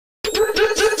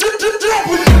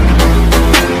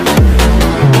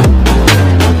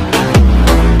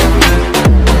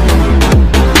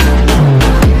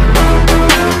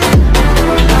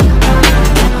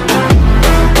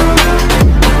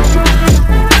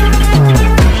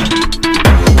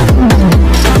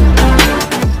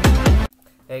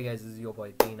your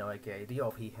boy Dino aka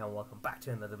DOP here, and welcome back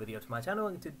to another video to my channel.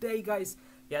 And today guys,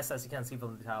 yes, as you can see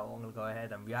from the title, I'm going to go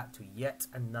ahead and react to yet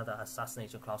another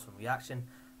Assassination Classroom reaction.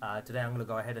 Today I'm going to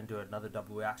go ahead and do another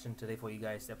double reaction today for you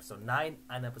guys, episode 9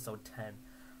 and episode 10.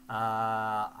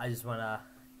 I just want to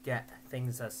get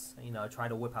things as, you know, try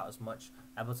to whip out as much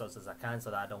episodes as I can so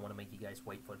that I don't want to make you guys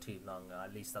wait for too long.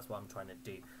 At least that's what I'm trying to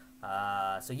do.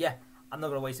 So yeah, I'm not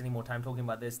going to waste any more time talking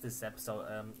about this episode.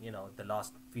 You know, the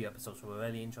last few episodes were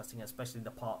really interesting, especially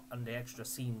the part and the extra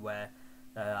scene where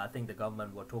I think the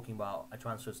government were talking about a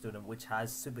transfer student which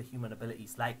has superhuman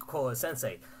abilities like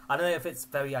Koro-Sensei. I don't know if it's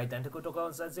very identical to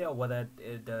Koro-Sensei or whether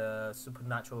the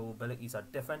supernatural abilities are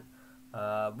different.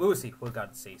 We'll see. We're going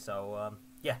to see. So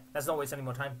yeah, let's not waste any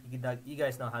more time. You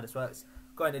guys know how this works.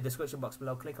 Go in the description box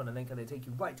below, click on the link and it'll take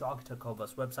you right to Architect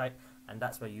Kova's website, and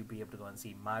that's where you'll be able to go and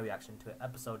see my reaction to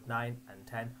episode 9 and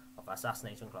 10 of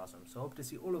Assassination Classroom. So hope to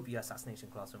see all of you Assassination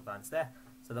Classroom fans there,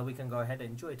 so that we can go ahead and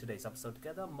enjoy today's episode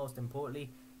together. Most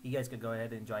importantly, you guys can go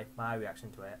ahead and enjoy my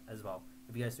reaction to it as well.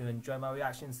 If you guys do enjoy my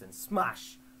reactions, then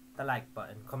smash the like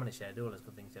button, comment and share, do all those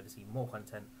good things here to see more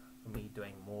content from me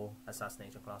doing more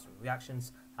Assassination Classroom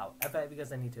reactions. However, if you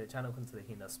guys are new to the channel, consider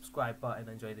hitting the subscribe button and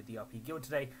enjoy the DRP guild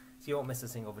today, so you won't miss a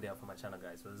single video from my channel,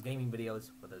 guys. Whether it's gaming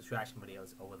videos, whether it's reaction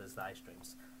videos, or whether it's live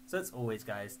streams. So as always,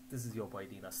 guys, this is your boy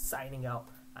Dino signing out,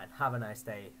 and have a nice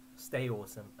day, stay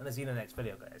awesome, and I'll see you in the next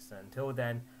video, guys. And until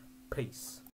then,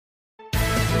 peace.